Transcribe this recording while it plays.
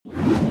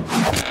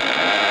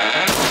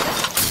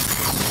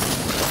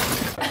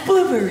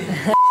over it.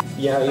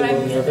 Yeah, are you a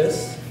little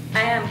nervous?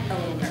 I am a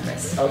little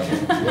nervous.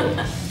 Okay,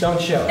 well,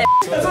 don't show.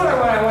 That's what I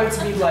want. I want it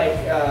to be like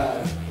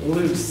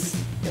loose.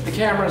 If the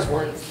cameras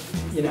weren't,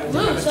 you know.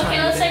 Loose.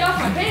 Okay, let's take off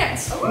my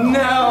pants. No, I'm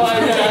not.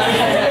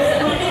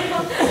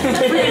 We're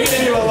gonna get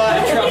into a lot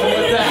of trouble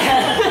with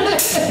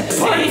that.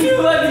 Party 2,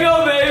 let's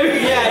go, baby.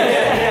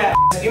 Yeah.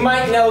 You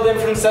might know them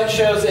from such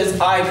shows as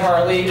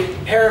iCarly,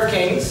 Pair of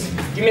Kings.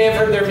 You may have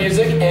heard their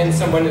music, and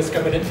someone is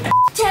coming in.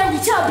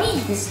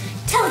 Teletubbies.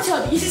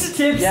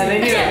 Teletubbies. Yeah, they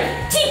need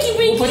a... Tinky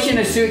Winky. We'll put you in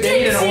a suit.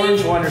 They need an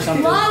orange one or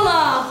something.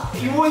 Lala.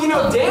 Well, you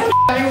know, damn.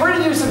 I mean, we're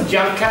gonna do some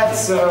jump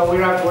cuts, so we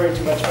don't have to worry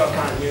too much about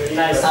continuity.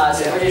 Nice.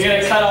 You're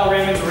gonna cut all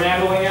Raymond's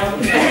rambling out?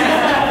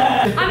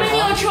 I'm in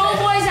the Ochoa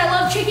Boyz. I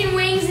love chicken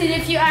wings, and I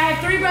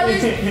have 3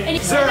 brothers.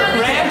 And Sir,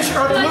 ranch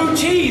or blue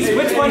cheese?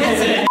 Which one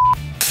is it?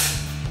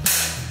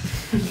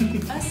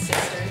 Us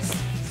sisters.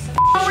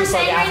 What we're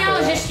saying right now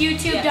is just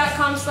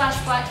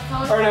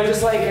youtube.com/splat. Or no,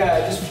 just like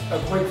just a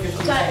quick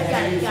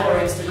 15-second video for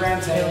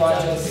Instagram. Say,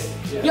 watch us.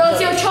 Yeah. Yo, it's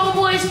the Ochoa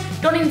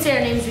Boyz. Don't even say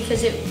our names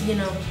because it, you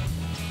know,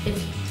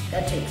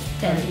 that takes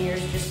 10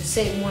 years just to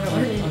say one of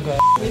our names. Okay.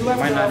 We left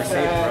Might not off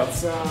say it,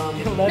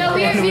 bro. No,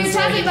 we were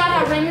talking about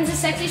how Raymond's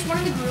the sexiest one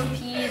in the group.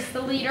 He is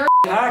the leader.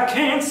 I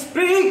can't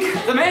speak.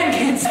 The man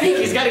can't speak.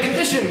 He's got a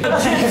condition. Put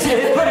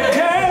a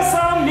curse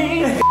on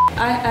me.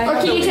 Or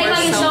can you take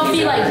like a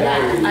selfie like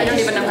that? I don't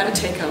even know how to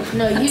take them.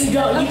 No, you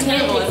don't. You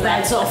can't take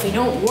that selfie.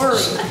 Don't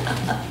worry.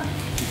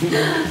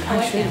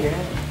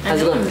 How's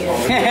it going?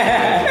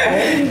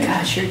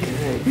 Gosh, you're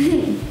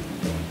good.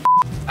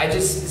 I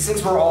just,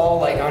 since we're all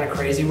like on a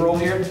crazy roll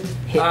here,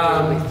 Hit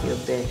me with your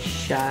best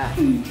shot.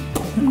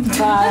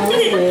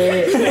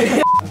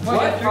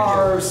 what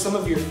are some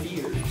of your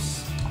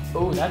fears?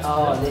 Oh, that's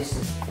this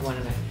is one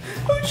of them.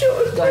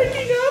 Ochoa's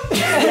breaking up.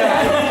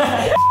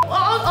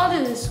 I'll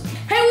do this.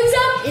 Hey, what's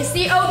up? It's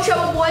the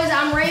Ochoa Boyz.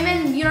 I'm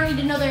Raymond. You don't need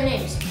to know their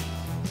names.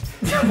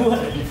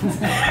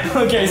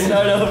 Okay,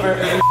 start over.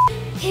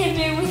 Hit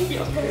me with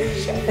your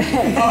best shot.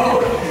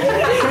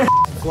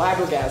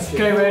 Flabbergasted.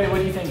 Okay, Ray, what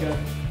do you think of?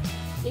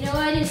 You know,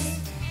 I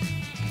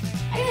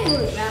gotta go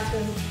to the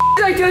bathroom.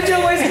 Like the Ochoa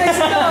Boyz, make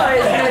some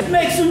noise!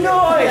 Make some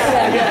noise!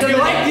 If you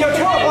like the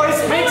Ochoa Boyz,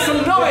 make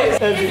some noise.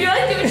 If you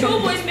like the Ochoa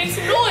Boyz, make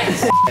some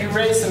noise. You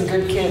raised some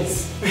good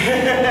kids.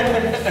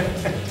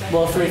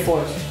 Well,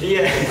 3/4.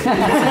 Yeah.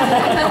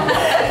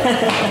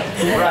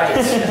 Right.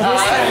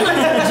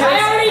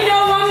 I already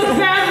know I'm the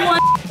bad one.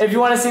 If you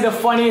want to see the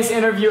funniest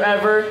interview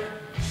ever,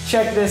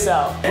 check this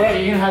out.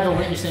 Wait, you're gonna have the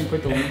link? You're saying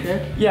put the link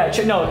there? Yeah,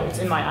 no, it's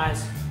in my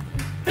eyes.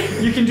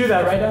 You can do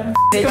that, right, Adam?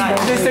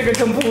 Just take a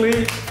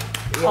complete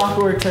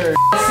awkward turn.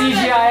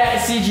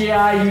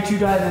 CGI,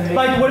 YouTube, and then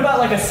like, what about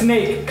like a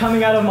snake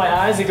coming out of my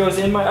eyes? It goes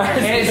in my eyes.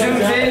 And it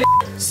zooms in.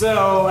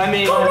 So, I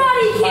mean.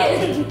 Karate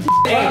Kid.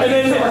 And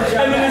then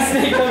the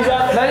snake comes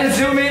out. Let it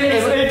zoom in.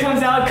 It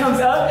comes out,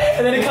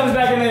 and then it comes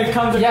back, and then it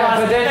comes across,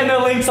 but then, and the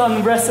link's on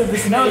the rest of the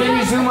snake. No, then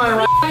you zoom on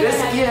right.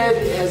 This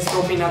kid has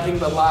told me nothing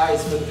but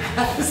lies for the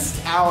past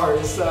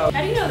hours, so.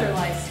 How do you know their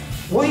lies?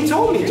 Well, he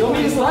told me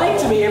he's lying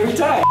to me every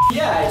time.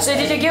 Yeah. So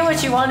did you get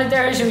what you wanted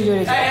there, or should we do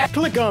it again?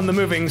 Click on the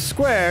moving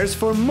squares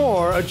for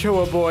more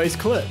Ochoa Boyz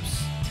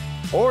clips.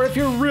 Or if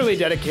you're really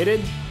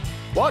dedicated,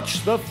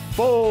 watch the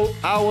full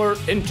hour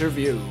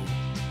interview.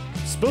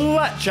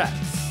 Splat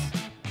Chats,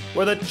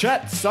 where the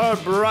chats are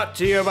brought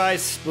to you by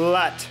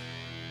Splat.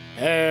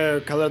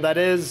 Hair color, that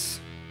is.